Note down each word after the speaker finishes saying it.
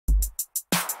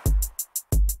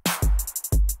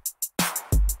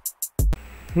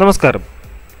നമസ്കാരം,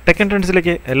 ടെക്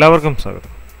എൻട്രൻസിലേക്ക് എല്ലാവർക്കും സ്വാഗതം.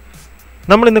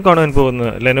 നമ്മളിന്ന് കാണാൻ പോകുന്ന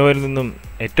ലെനോവയിൽ നിന്നും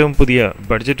ഏറ്റവും പുതിയ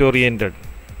budget oriented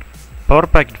power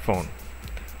packed phone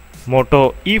motto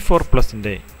E4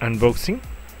 പ്ലസിൻ്റെ unboxing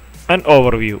and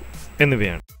overview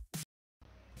എന്നിവയാണ്.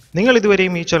 നിങ്ങൾ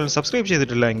ഇതുവരെയും ഈ ചാനൽ സബ്സ്ക്രൈബ്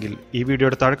ചെയ്തിട്ടില്ല എങ്കിൽ ഈ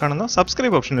വീഡിയോയുടെ താഴെ കാണുന്ന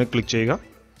സബ്സ്ക്രൈബ് ഓപ്ഷനിൽ ക്ലിക്ക് ചെയ്യുക.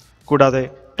 കൂടാതെ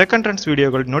ടെക് എൻട്രൻസ്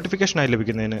വീഡിയോകൾ നോട്ടിഫിക്കേഷനായി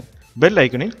ലഭിക്കുന്നതിന് ബെൽ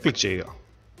ഐക്കണിൽ ക്ലിക്ക് ചെയ്യുക.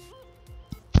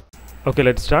 Okay,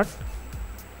 let start.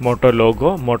 Motto logo,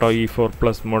 motto E4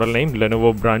 plus model name, Lenovo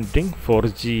branding,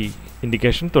 4G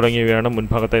indication തുടങ്ങിയവയാണ്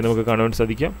മുൻഭാഗത്തായി നമുക്ക് കാണുവാൻ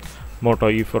സാധിക്കാം. മോട്ടോ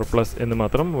E4 പ്ലസ് എന്ന്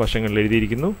മാത്രം വശങ്ങളിൽ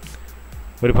എഴുതിയിരിക്കുന്നു.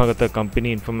 ഒരു ഭാഗത്ത് company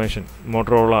information,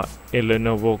 Motorola,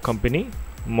 Lenovo company,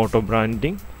 motto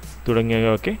branding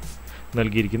തുടങ്ങിയവയൊക്കെ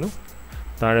നൽകിയിരിക്കുന്നു.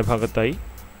 താഴെ ഭാഗത്തായി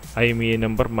IMEI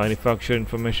നമ്പർ, മാനുഫാക്ചർ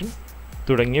ഇൻഫർമേഷൻ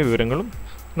തുടങ്ങിയ വിവരങ്ങളും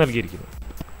നൽകിയിരിക്കുന്നു.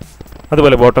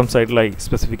 അതുപോലെ ബോട്ടം സൈഡിലായി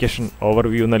സ്പെസിഫിക്കേഷൻ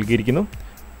ഓവർവ്യൂ നൽകിയിരിക്കുന്നു.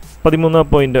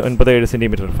 13.97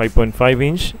 സെൻറ്റിമീറ്റർ 5.5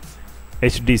 ഇഞ്ച്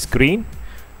HD സ്ക്രീൻ,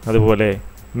 അതുപോലെ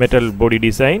metal body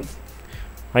design,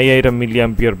 5000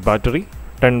 mAh battery,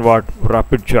 10 what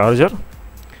rapid charger,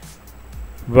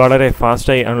 വളരെ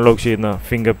ഫാസ്റ്റായി അൺലോക്ക് ചെയ്യുന്ന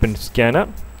finger print scanner,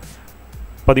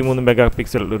 13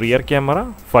 megapixel rear camera,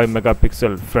 5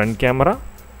 megapixel front camera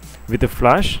വിത്ത്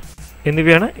ഫ്ലാഷ്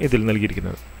എന്നിവയാണ് ഇതിൽ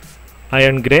നൽകിയിരിക്കുന്നത്.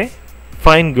 അയൺ ഗ്രേ,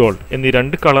 ഫൈൻ ഗോൾഡ് എന്നീ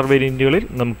രണ്ട് കളർ വേരിയൻറ്റുകളിൽ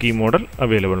നമുക്ക് ഈ മോഡൽ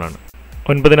അവൈലബിൾ ആണ്.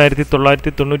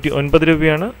 9999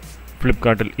 രൂപയാണ്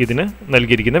ഫ്ലിപ്കാർട്ടിൽ ഇതിന്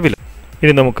നൽകിയിരിക്കുന്ന വില.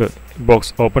 ഇനി നമുക്ക്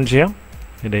ബോക്സ് ഓപ്പൺ ചെയ്യാം.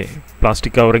 ഇതിൻ്റെ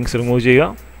പ്ലാസ്റ്റിക് കവറിങ്സ് റിമൂവ് ചെയ്യുക.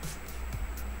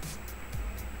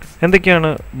 എന്തൊക്കെയാണ്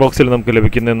ബോക്സിൽ നമുക്ക്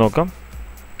ലഭിക്കുന്നതെന്ന് നോക്കാം.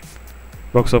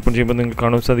 ബോക്സ് ഓപ്പൺ ചെയ്യുമ്പോൾ നിങ്ങൾക്ക്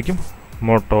കാണാൻ സാധിക്കും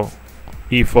motto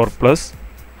E4 plus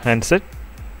handset,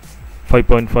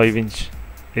 5.5 inch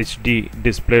HD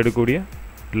ഡിസ്പ്ലേയോട് കൂടിയ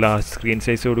ലാർജ് സ്ക്രീൻ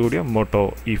സൈസോട് കൂടിയ മോട്ടോ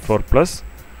E4 പ്ലസ്.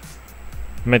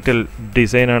 മെറ്റൽ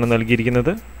ഡിസൈനാണ്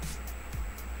നൽകിയിരിക്കുന്നത്.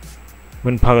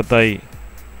 മുൻഭാഗത്തായി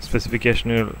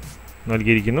സ്പെസിഫിക്കേഷനുകൾ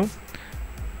നൽകിയിരിക്കുന്നു.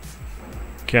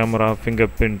 Camera, finger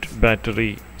print,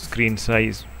 battery, screen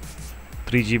size,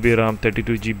 3GB Ram,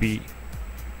 32GB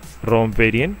Rome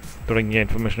variant തുടങ്ങിയ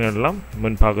ഇൻഫർമേഷനുകളെല്ലാം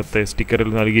മുൻഭാഗത്തെ സ്റ്റിക്കറിൽ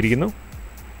നൽകിയിരിക്കുന്നു.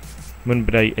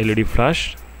 മുൻപിലായി LED flash,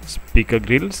 speaker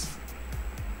grills,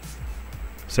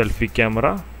 selfie camera,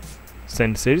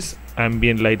 sensors,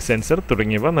 ambient light sensor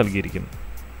തുടങ്ങിയവ നൽകിയിരിക്കുന്നു.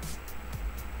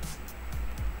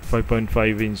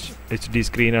 5.5 inch HD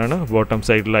സ്ക്രീനാണ്. Bottom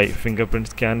സൈഡിലായി finger print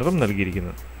സ്കാനറും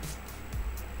നൽകിയിരിക്കുന്നത്.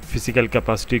 Physical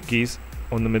capacity keys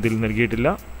ഒന്നും ഇതിൽ നൽകിയിട്ടില്ല.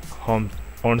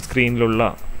 ഓൺ സ്ക്രീനിലുള്ള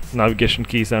നാവിഗേഷൻ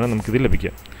കീസാണ് നമുക്കിതിൽ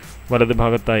ലഭിക്കുക. വലത്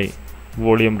ഭാഗത്തായി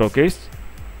volume rockers,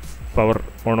 power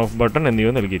on of button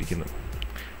എന്നിവ നൽകിയിരിക്കുന്നു.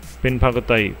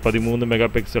 പിൻഭാഗത്തായി 13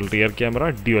 megapixel rear camera,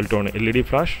 dual tone LED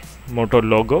flash, motto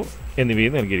logo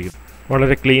എന്നിവയും നൽകിയിരിക്കുന്നു.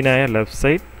 വളരെ ക്ലീനായ ലെഫ്റ്റ്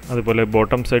സൈഡ്, അതുപോലെ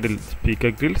ബോട്ടം സൈഡിൽ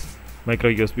speaker grills, micro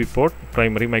USB port,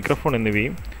 primary microphone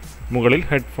എന്നിവയും, മുകളിൽ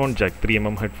headphone Jack,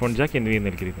 3mm headphone Jack എന്നിവയും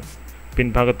നൽകിയിരിക്കുന്നു.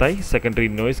 പിൻഭാഗത്തായി സെക്കൻഡറി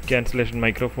നോയ്സ് ക്യാൻസലേഷൻ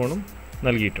മൈക്രോഫോണും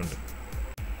നൽകിയിട്ടുണ്ട്.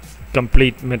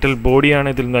 കംപ്ലീറ്റ് മെറ്റൽ ബോഡിയാണ്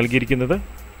ഇതിൽ നൽകിയിരിക്കുന്നത്.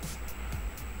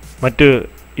 മറ്റ്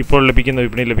ഇപ്പോൾ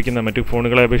വിപണിയിൽ ലഭിക്കുന്ന മറ്റു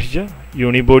ഫോണുകളെ അപേക്ഷിച്ച്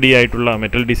യൂണിബോഡി ആയിട്ടുള്ള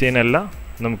മെറ്റൽ ഡിസൈൻ അല്ല.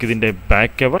 നമുക്കിതിൻ്റെ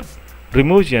ബാക്ക് കവർ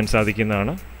റിമൂവ് ചെയ്യാൻ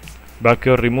സാധിക്കുന്നതാണ്. ബാക്ക്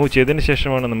കവർ റിമൂവ് ചെയ്തതിന്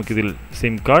ശേഷമാണ് നമുക്കിതിൽ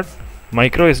SIM card,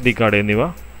 micro SD card എന്നിവ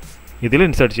ഇതിൽ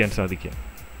ഇൻസേർട്ട് ചെയ്യാൻ സാധിക്കും.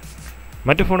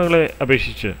 മറ്റ് ഫോണുകളെ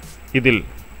അപേക്ഷിച്ച് ഇതിൽ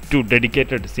 2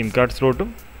 ഡെഡിക്കേറ്റഡ് സിം കാർഡ് സ്ലോട്ടും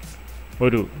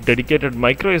ഒരു ഡെഡിക്കേറ്റഡ്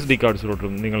മൈക്രോ SD കാർഡ്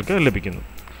സ്ലോട്ടും നിങ്ങൾക്ക് ലഭിക്കുന്നു.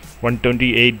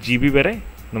 128GB വരെ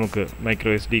നമുക്ക്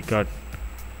മൈക്രോ SD കാർഡ്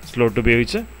സ്ലോട്ട്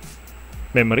ഉപയോഗിച്ച്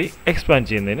മെമ്മറി എക്സ്പാൻഡ്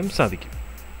ചെയ്യുന്നതിനും സാധിക്കും.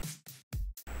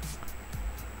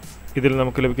 ഇതിൽ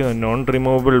നമുക്ക് ലഭിക്കുന്ന നോൺ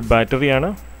റിമൂവബിൾ ബാറ്ററിയാണ്.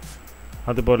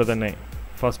 അതുപോലെ തന്നെ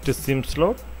ഫസ്റ്റ് സിം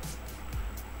സ്ലോട്ട്,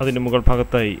 അതിൻ്റെ മുകൾ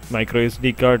ഭാഗത്തായി micro SD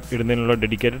card ഇടുന്നതിനുള്ള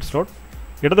dedicated slot,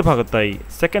 ഇടത് ഭാഗത്തായി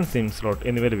സെക്കൻഡ് സിം സ്ലോട്ട്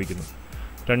എന്നിവ ലഭിക്കുന്നു.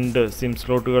 2 സിം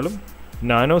സ്ലോട്ടുകളും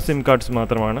നാനോ സിം കാർഡ്സ്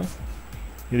മാത്രമാണ്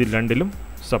ഇതിൽ രണ്ടിലും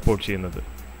സപ്പോർട്ട് ചെയ്യുന്നത്.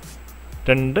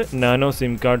 2 നാനോ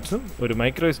സിം കാർഡ്സും ഒരു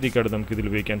മൈക്രോ SD കാർഡ് നമുക്കിതിൽ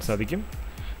ഉപയോഗിക്കാൻ സാധിക്കും.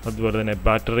 അതുപോലെ തന്നെ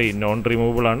ബാറ്ററി നോൺ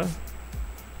റിമൂവബിൾ ആണ്,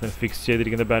 ഫിക്സ്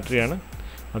ചെയ്തിരിക്കുന്ന ബാറ്ററിയാണ്.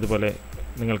 അതുപോലെ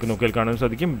നിങ്ങൾക്ക് നോക്കിയാൽ കാണാൻ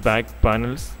സാധിക്കും ബാക്ക്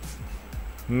പാനൽസ്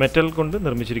മെറ്റൽ കൊണ്ട്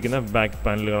നിർമ്മിച്ചിരിക്കുന്ന back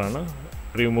പാനലുകളാണ്.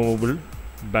 Removable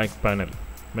back panel,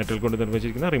 metal കൊണ്ട്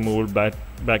നിർമ്മിച്ചിരിക്കുന്ന റിമൂവബിൾ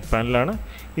ബാക്ക് പാനലാണ്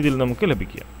ഇതിൽ നമുക്ക്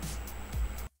ലഭിക്കുക.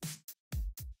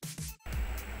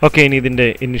 ഓക്കെ, ഇനി ഇതിൻ്റെ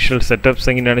ഇനിഷ്യൽ സെറ്റപ്പ്സ്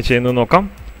എങ്ങനെയാണ് ചെയ്യുന്നത് നോക്കാം.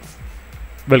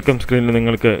 വെൽക്കം സ്ക്രീനിൽ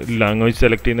നിങ്ങൾക്ക് ലാംഗ്വേജ്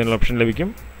സെലക്ട് ചെയ്യുന്നതിനുള്ള ഓപ്ഷൻ ലഭിക്കും.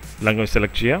 ലാംഗ്വേജ്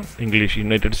സെലക്ട് ചെയ്യാം, English,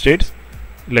 United States,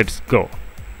 let's go.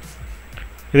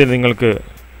 ഇതിൽ നിങ്ങൾക്ക്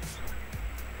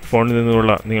ഫോണിൽ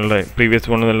നിന്നുള്ള നിങ്ങളുടെ പ്രീവിയസ്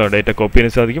ഫോണിൽ നിന്നുള്ള ഡേറ്റ കോപ്പി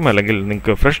ചെയ്യാൻ സാധിക്കും. അല്ലെങ്കിൽ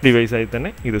നിങ്ങൾക്ക് ഫ്രഷ് ഡിവൈസായി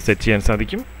തന്നെ ഇത് സെറ്റ് ചെയ്യാൻ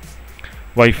സാധിക്കും.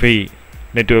 വൈഫൈ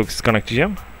നെറ്റ്വർക്ക്സ് കണക്ട്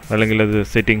ചെയ്യാം, അല്ലെങ്കിൽ അത്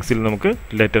സെറ്റിങ്സിൽ നമുക്ക്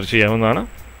ലെറ്റർ ചെയ്യാവുന്നതാണ്.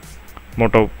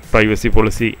 മോട്ടോ പ്രൈവസി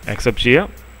പോളിസി അക്സെപ്റ്റ് ചെയ്യുക,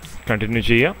 കണ്ടിന്യൂ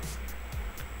ചെയ്യുക.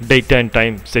 ഡേറ്റ് ആൻഡ്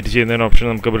ടൈം സെറ്റ് ചെയ്യുന്നതിന് ഓപ്ഷൻ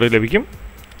നമുക്ക് ഇവിടെ ലഭിക്കും.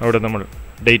 അവിടെ നമ്മൾ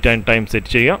ഡേറ്റ് ആൻഡ് ടൈം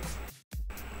സെറ്റ് ചെയ്യുക.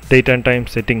 Date and time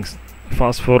settings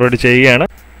fast forward ചെയ്യുകയാണ്.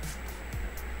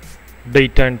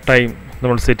 ഡേറ്റ് ആൻഡ് ടൈം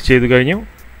നമ്മൾ സെറ്റ് ചെയ്ത് കഴിഞ്ഞു.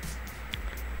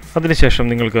 അതിനുശേഷം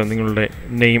നിങ്ങൾക്ക് നിങ്ങളുടെ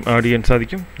നെയിം ആഡ് ചെയ്യാൻ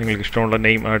സാധിക്കും. നിങ്ങൾക്ക് ഇഷ്ടമുള്ള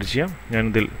നെയിം ആഡ് ചെയ്യാം.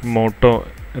 ഞാനിതിൽ മോട്ടോ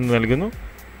എന്ന് നൽകുന്നു.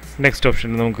 നെക്സ്റ്റ്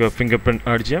ഓപ്ഷനിൽ നമുക്ക് ഫിംഗർ പ്രിൻറ്റ്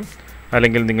ആഡ് ചെയ്യാം.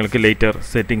 അല്ലെങ്കിൽ നിങ്ങൾക്ക് ലേറ്റർ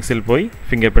സെറ്റിങ്സിൽ പോയി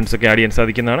ഫിംഗർ പ്രിൻറ്റ്സ് ഒക്കെ ആഡ് ചെയ്യാൻ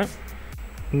സാധിക്കുന്നതാണ്.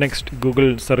 നെക്സ്റ്റ് ഗൂഗിൾ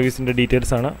സർവീസിൻ്റെ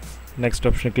ഡീറ്റെയിൽസ് ആണ്. നെക്സ്റ്റ്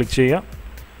ഓപ്ഷൻ ക്ലിക്ക് ചെയ്യുക.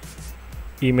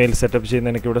 ഇമെയിൽ സെറ്റപ്പ്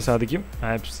ചെയ്യുന്നതിനൊക്കെ ഇവിടെ സാധിക്കും.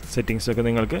 ആപ്സ് സെറ്റിങ്സ് ഒക്കെ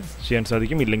നിങ്ങൾക്ക് ചെയ്യാൻ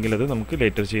സാധിക്കും. ഇല്ലെങ്കിൽ അത് നമുക്ക്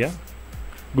ലേറ്റർ ചെയ്യാം.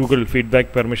 ഗൂഗിൾ ഫീഡ്ബാക്ക്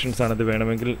പെർമിഷൻസ് ആണ്. അത്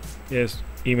വേണമെങ്കിൽ യെസ്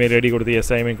ഇമെയിൽ ID കൊടുത്ത്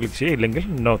യെസ് ആയി ക്ലിക്ക് ചെയ്യുക. ഇല്ലെങ്കിൽ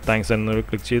നോ താങ്ക്സ് എന്ന്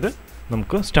ക്ലിക്ക് ചെയ്ത്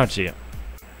നമുക്ക് സ്റ്റാർട്ട് ചെയ്യാം.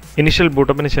 ഇനിഷ്യൽ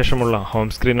ബൂട്ടപ്പിന് ശേഷമുള്ള ഹോം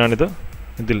സ്ക്രീനാണിത്.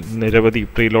 ഇതിൽ നിരവധി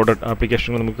പ്രീ ലോഡഡ്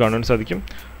ആപ്ലിക്കേഷനുകൾ നമുക്ക് കാണാൻ സാധിക്കും.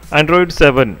 Android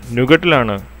 7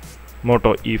 ന്യൂഗട്ടിലാണ്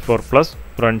motto E4 Plus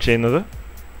run ചെയ്യുന്നത്.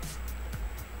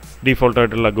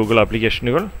 ഡീഫോൾട്ടായിട്ടുള്ള ഗൂഗിൾ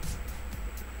ആപ്ലിക്കേഷനുകൾ,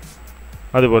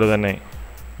 അതുപോലെ തന്നെ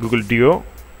ഗൂഗിൾ ഡിയോ,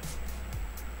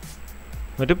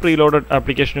 മറ്റ് പ്രീ ലോഡഡ്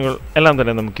ആപ്ലിക്കേഷനുകൾ എല്ലാം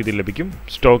തന്നെ നമുക്കിതിൽ ലഭിക്കും.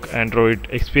 സ്റ്റോക്ക് ആൻഡ്രോയിഡ്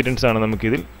എക്സ്പീരിയൻസ് ആണ്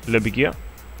നമുക്കിതിൽ ലഭിക്കുക.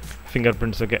 ഫിംഗർ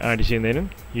പ്രിൻറ്റ്സ് ഒക്കെ ആഡ് ചെയ്യുന്നതിനും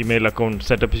ഇമെയിൽ അക്കൗണ്ട്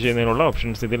സെറ്റപ്പ് ചെയ്യുന്നതിനുള്ള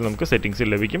ഓപ്ഷൻസ് ഇതിൽ നമുക്ക് സെറ്റിങ്സിൽ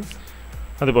ലഭിക്കും.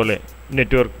 അതുപോലെ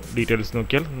നെറ്റ്വർക്ക് ഡീറ്റെയിൽസ്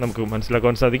നോക്കിയാൽ നമുക്ക്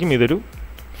മനസ്സിലാക്കാൻ സാധിക്കും. ഇതൊരു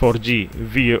 4G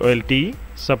VoLTE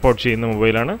സപ്പോർട്ട് ചെയ്യുന്ന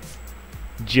മൊബൈലാണ്.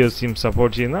 ജിയോ സിം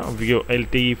സപ്പോർട്ട് ചെയ്യുന്ന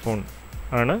VoLTE ഫോൺ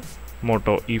ആണ്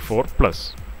motto E4 Plus.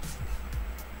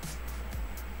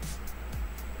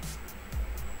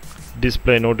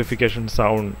 Display, notification,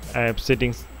 sound, app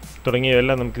settings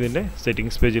തുടങ്ങിയവയെല്ലാം നമുക്കിതിൻ്റെ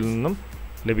സെറ്റിങ്സ് പേജിൽ നിന്നും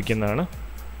ലഭിക്കുന്നതാണ്.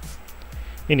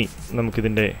 ഇനി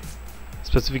നമുക്കിതിൻ്റെ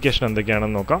സ്പെസിഫിക്കേഷൻ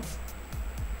എന്തൊക്കെയാണെന്ന് നോക്കാം.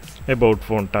 എബൌട്ട്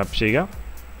ഫോൺ ടാപ്പ് ചെയ്യുക.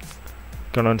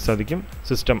 കാണാൻ സാധിക്കും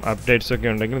സിസ്റ്റം അപ്ഡേറ്റ്സ് ഒക്കെ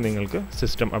ഉണ്ടെങ്കിൽ നിങ്ങൾക്ക്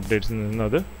സിസ്റ്റം അപ്ഡേറ്റ്സിൽ നിന്ന്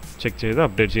അത് ചെക്ക് ചെയ്ത്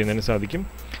അപ്ഡേറ്റ് ചെയ്യുന്നതിന് സാധിക്കും.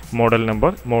 Model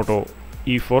number motto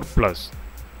E4 Plus.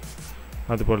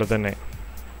 അതുപോലെ തന്നെ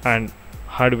ആൻഡ്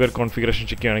ഹാർഡ്വെയർ കോൺഫിഗറേഷൻ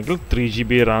ചെക്ക് ചെയ്യുകയാണെങ്കിൽ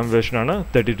 3GB Ram വേർഷനാണ്,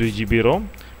 32GB ROM.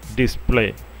 Display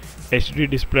HD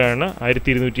display ആണ്.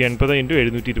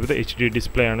 1280x720 HD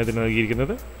ഡിസ്പ്ലേ ആണ് ഇതിന്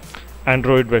നൽകിയിരിക്കുന്നത്.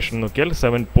 ആൻഡ്രോയിഡ് വേർഷൻ നോക്കിയാൽ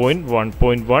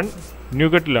 7.1.1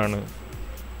 ന്യൂഗട്ടിലാണ്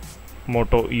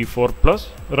മോട്ടോ E4 Plus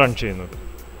റൺ ചെയ്യുന്നത്.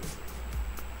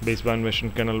 Base band version,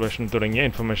 kernel version തുടങ്ങിയ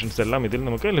ഇൻഫർമേഷൻസ് എല്ലാം ഇതിൽ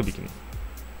നമുക്ക് ലഭിക്കുന്നു.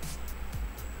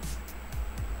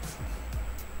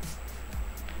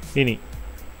 ഇനി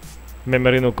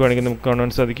മെമ്മറി നോക്കുകയാണെങ്കിൽ നമുക്ക് കാണാൻ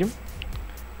സാധിക്കും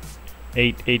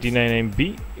 889 MB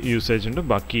യൂസേജ് ഉണ്ട്.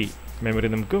 ബാക്കി മെമ്മറി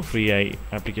നമുക്ക് ഫ്രീ ആയി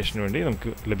ആപ്ലിക്കേഷന് വേണ്ടി നമുക്ക്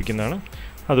ലഭിക്കുന്നതാണ്.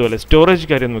 അതുപോലെ സ്റ്റോറേജ്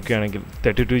കാര്യം നോക്കുകയാണെങ്കിൽ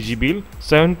 32GB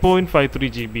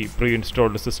 7.53GB pre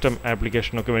installed system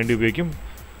ആപ്ലിക്കേഷനൊക്കെ വേണ്ടി ഉപയോഗിക്കും.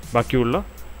 ബാക്കിയുള്ള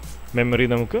മെമ്മറി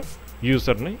നമുക്ക്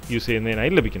യൂസറിന് യൂസ്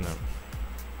ചെയ്യുന്നതിനായി ലഭിക്കുന്നതാണ്.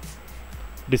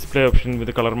 ഡിസ്പ്ലേ ഓപ്ഷൻ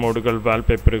വിത്ത് കളർ മോഡുകൾ,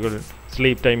 വാൾപേപ്പറുകൾ,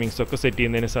 സ്ലീപ്പ് ടൈമിങ്സ് ഒക്കെ സെറ്റ്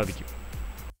ചെയ്യുന്നതിന് സാധിക്കും.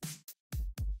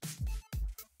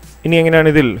 ഇനി എങ്ങനെയാണ്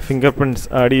ഇതിൽ ഫിംഗർ പ്രിൻറ്റ്സ്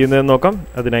ആഡ് ചെയ്യുന്നതെന്ന് നോക്കാം.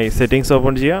 അതിനായി സെറ്റിങ്സ്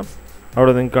ഓപ്പൺ ചെയ്യാം.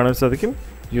 അവിടെ നിങ്ങൾക്ക് കാണാൻ സാധിക്കും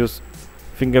യൂസ്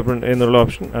ഫിംഗർ പ്രിൻറ്റ് എന്നുള്ള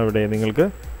ഓപ്ഷൻ. അവിടെ നിങ്ങൾക്ക്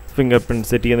ഫിംഗർ പ്രിൻറ്റ്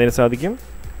സെറ്റ് ചെയ്യുന്നതിന് സാധിക്കും.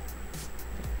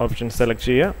 ഓപ്ഷൻ സെലക്ട്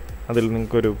ചെയ്യുക. അതിൽ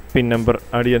നിങ്ങൾക്കൊരു പിൻ നമ്പർ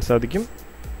ആഡ് ചെയ്യാൻ സാധിക്കും.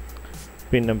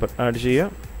 പിൻ നമ്പർ ആഡ്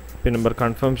ചെയ്യുക. പിൻ നമ്പർ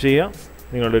കൺഫേം ചെയ്യുക.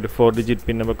 നിങ്ങളുടെ ഒരു 4 ഡിജിറ്റ്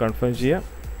പിൻ നമ്പർ കൺഫേം ചെയ്യുക.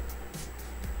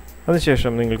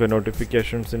 അതിനുശേഷം നിങ്ങൾക്ക്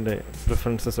നോട്ടിഫിക്കേഷൻസിൻ്റെ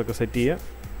പ്രിഫറൻസസ് ഒക്കെ സെറ്റ് ചെയ്യുക.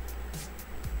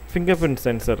 ഫിംഗർ പ്രിൻറ്റ്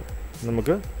സെൻസർ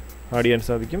നമുക്ക് ആഡ് ചെയ്യാൻ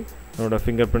സാധിക്കും. നമ്മുടെ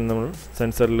ഫിംഗർ പ്രിൻറ്റ് നമ്മൾ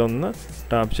സെൻസറിലൊന്ന്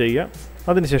ടാപ്പ് ചെയ്യുക.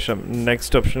 അതിനുശേഷം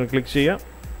നെക്സ്റ്റ് ഓപ്ഷൻ ക്ലിക്ക് ചെയ്യുക.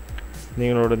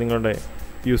 നിങ്ങളുടെ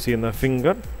യൂസ് ചെയ്യുന്ന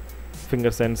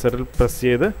ഫിംഗർ സെൻസറിൽ പ്രസ്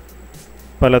ചെയ്ത്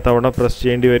പല തവണ പ്രസ്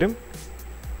ചെയ്യേണ്ടി വരും.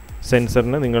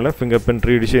 സെൻസറിന് നിങ്ങളുടെ ഫിംഗർ പ്രിൻറ്റ്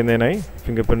റീഡ് ചെയ്യുന്നതിനായി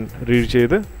ഫിംഗർ പ്രിൻറ്റ് റീഡ്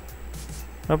ചെയ്ത്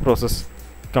ആ പ്രോസസ്സ്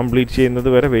കംപ്ലീറ്റ് ചെയ്യുന്നത്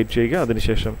വരെ വെയിറ്റ് ചെയ്യുക.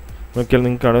 അതിനുശേഷം നോക്കിയാൽ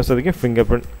നിങ്ങൾക്ക് കാണാൻ സാധിക്കും ഫിംഗർ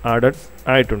പ്രിൻറ്റ് ആഡഡ്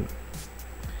ആയിട്ടുണ്ട്.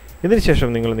 ഇതിനുശേഷം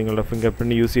നിങ്ങളുടെ ഫിംഗർ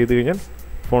പ്രിൻറ്റ് യൂസ് ചെയ്ത് കഴിഞ്ഞാൽ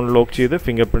ഫോൺ ലോക്ക് ചെയ്ത്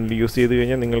ഫിംഗർ പ്രിൻറ്റ് യൂസ് ചെയ്ത്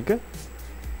കഴിഞ്ഞാൽ നിങ്ങൾക്ക്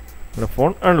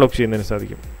ഫോൺ അൺലോക്ക് ചെയ്യുന്നതിന്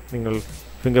സാധിക്കും. നിങ്ങൾ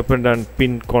ഫിംഗർ പ്രിൻറ്റ് ആൻഡ്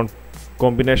പിൻ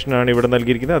കോമ്പിനേഷനാണ് ഇവിടെ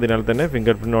നൽകിയിരിക്കുന്നത്. അതിനാൽ തന്നെ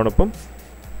ഫിംഗർ പ്രിൻറ്റിനോടൊപ്പം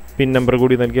പിൻ നമ്പർ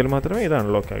കൂടി നൽകിയാൽ മാത്രമേ ഇത്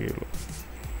അൺലോക്ക് ആകുകയുള്ളൂ.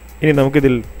 ഇനി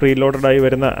നമുക്കിതിൽ പ്രീലോഡഡായി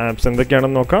വരുന്ന ആപ്സ്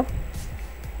എന്തൊക്കെയാണെന്ന് നോക്കാം.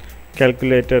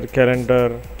 Calculator, calendar,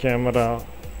 camera,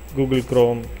 Google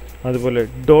Chrome, അതുപോലെ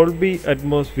ഡോൾബി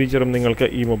അറ്റ്മോസ് ഫീച്ചറും നിങ്ങൾക്ക്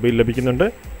ഈ മൊബൈൽ ലഭിക്കുന്നുണ്ട്.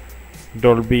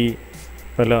 ഡോൾബി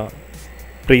പല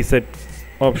പ്രീസെറ്റ്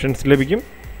ഓപ്ഷൻസ് ലഭിക്കും.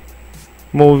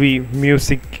 മൂവി,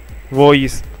 മ്യൂസിക്,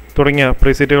 വോയിസ് തുടങ്ങിയ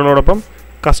പ്രീസെറ്റുകളോടൊപ്പം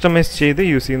കസ്റ്റമൈസ് ചെയ്ത്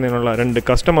യൂസ് ചെയ്യുന്നതിനുള്ള 2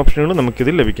 കസ്റ്റം ഓപ്ഷനുകൾ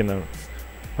നമുക്കിതിൽ ലഭിക്കുന്നതാണ്.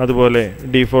 അതുപോലെ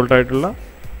ഡീഫോൾട്ടായിട്ടുള്ള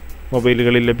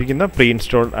മൊബൈലുകളിൽ ലഭിക്കുന്ന പ്രീ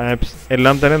ഇൻസ്റ്റാൾഡ് ആപ്സ്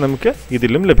എല്ലാം തന്നെ നമുക്ക്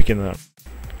ഇതിലും ലഭിക്കുന്നതാണ്.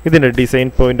 ഇതിൻ്റെ ഡിസൈൻ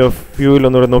പോയിൻ്റ് ഓഫ് വ്യൂവിൽ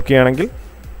ഒന്നുകൂടെ നോക്കുകയാണെങ്കിൽ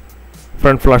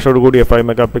ഫ്രണ്ട് ഫ്ലാഷോട് കൂടിയ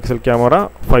 5 MP ക്യാമറ,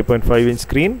 5.5 ഇഞ്ച്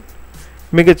സ്ക്രീൻ,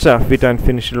 മികച്ച fit and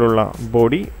ഫിനിഷിലുള്ള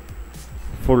body,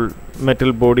 full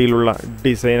metal ബോഡിയിലുള്ള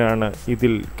ഡിസൈനാണ്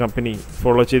ഇതിൽ കമ്പനി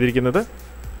ഫോളോ ചെയ്തിരിക്കുന്നത്.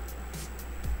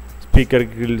 Speaker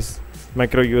grills,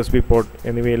 micro USB port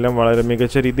എന്നിവയെല്ലാം വളരെ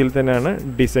മികച്ച രീതിയിൽ തന്നെയാണ്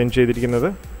ഡിസൈൻ ചെയ്തിരിക്കുന്നത്.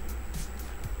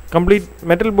 Complete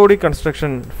metal body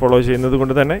construction follow ചെയ്യുന്നത്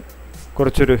കൊണ്ട് തന്നെ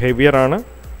കുറച്ചൊരു ഹെവിയറാണ്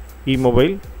ഈ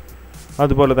മൊബൈൽ.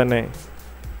 അതുപോലെ തന്നെ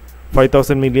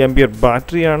 5000 mAh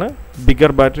ബാറ്ററിയാണ്,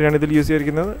 ബിഗർ ബാറ്ററിയാണ് ഇതിൽ യൂസ്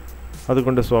ചെയ്തിരിക്കുന്നത്.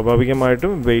 അതുകൊണ്ട്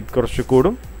സ്വാഭാവികമായിട്ടും വെയിറ്റ് കുറച്ച്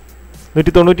കൂടും.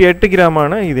 198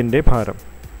 ഗ്രാമാണ് ഇതിൻ്റെ ഭാരം.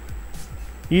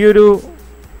 ഈ ഒരു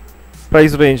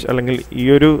പ്രൈസ് റേഞ്ച് അല്ലെങ്കിൽ ഈ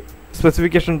ഒരു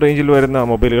സ്പെസിഫിക്കേഷൻ റേഞ്ചിൽ വരുന്ന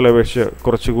മൊബൈലുകളെ അപേക്ഷിച്ച്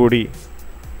കുറച്ചുകൂടി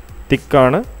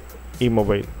തിക്കാണ് ഈ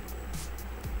മൊബൈൽ.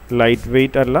 ലൈറ്റ്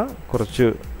വെയ്റ്റ് അല്ല, കുറച്ച്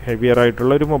ഹെവിയർ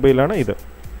ആയിട്ടുള്ള ഒരു മൊബൈലാണ് ഇത്.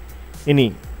 ഇനി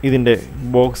ഇതിൻ്റെ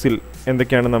ബോക്സിൽ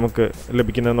എന്തൊക്കെയാണ് നമുക്ക്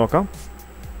ലഭിക്കുന്നത് നോക്കാം.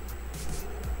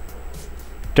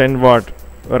 10 വാട്ട്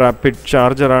റാപ്പിഡ്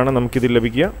ചാർജറാണ് നമുക്കിതിൽ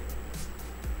ലഭിക്കുക.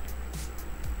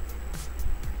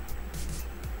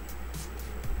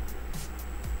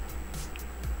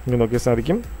 ഇത് നോക്കിയാൽ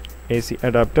സാധിക്കും. AC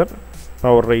അഡാപ്റ്റർ,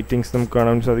 പവർ റേറ്റിംഗ്സ് നമുക്ക്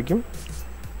കാണാൻ സാധിക്കും.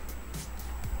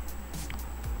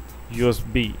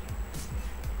 USB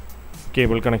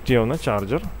കേബിൾ കണക്ട് ചെയ്യാവുന്ന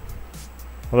ചാർജർ,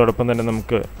 അതോടൊപ്പം തന്നെ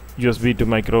നമുക്ക് USB to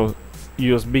micro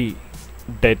USB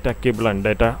data cable and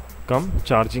data come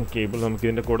charging cable നമുക്ക്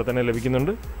ഇതിൻ്റെ കൂടെ തന്നെ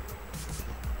ലഭിക്കുന്നുണ്ട്.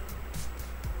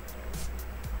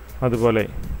 അതുപോലെ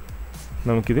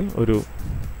നമുക്കിതിൽ ഒരു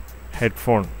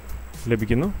ഹെഡ്ഫോൺ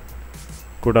ലഭിക്കുന്നു.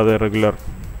 കൂടാതെ regular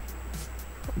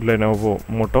Lenovo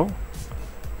motto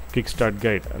kick start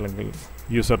guide അല്ലെങ്കിൽ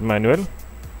യൂസർ മാനുവൽ,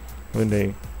 അതിൻ്റെ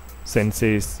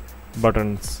sensors,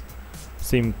 buttons,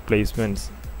 SIM placements,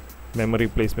 memory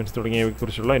placements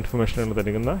തുടങ്ങിയവയെക്കുറിച്ചുള്ള ഇൻഫർമേഷനുകൾ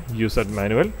നൽകുന്ന user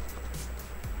manual,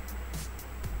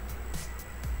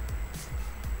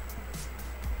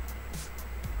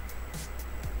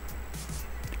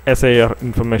 SIR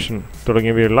information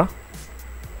തുടങ്ങിയവയുള്ള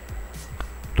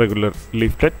regular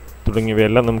leaflet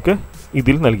തുടങ്ങിയവയെല്ലാം നമുക്ക്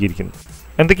ഇതിൽ നൽകിയിരിക്കുന്നു.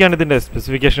 എന്തൊക്കെയാണ് ഇതിൻ്റെ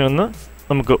സ്പെസിഫിക്കേഷൻ എന്ന്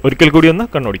നമുക്ക് ഒരിക്കൽ കൂടി ഒന്ന്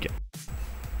കണ്ണോടിക്കാം.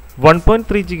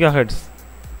 1.3 GHz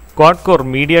quad core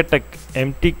മീഡിയാടെക്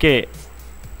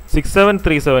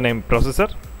MT6737M processor,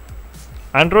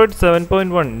 Android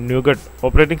 7.1 ന്യൂഗട്ട്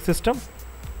operating system,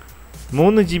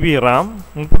 3 GB Ram,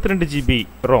 32 GB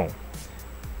Rome,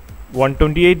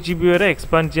 128 GB വരെ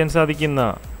എക്സ്പാൻഡ് ചെയ്യാൻ സാധിക്കുന്ന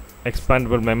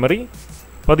expandable memory,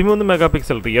 13 MP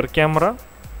rear camera,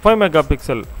 5 MP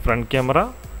front camera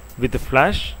വിത്ത്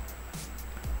flash,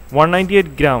 198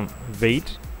 gram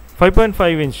weight,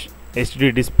 5.5 inch HD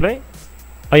display,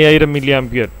 5000 mAh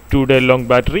 2-day long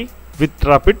battery വിത്ത്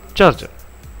rapid charger.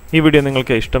 ഈ video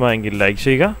നിങ്ങൾക്ക് ഇഷ്ടമായെങ്കിൽ like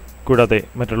ചെയ്യുക, കൂടാതെ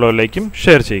മറ്റുള്ളവരിലേക്കും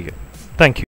share ചെയ്യുക.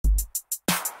 Thank you.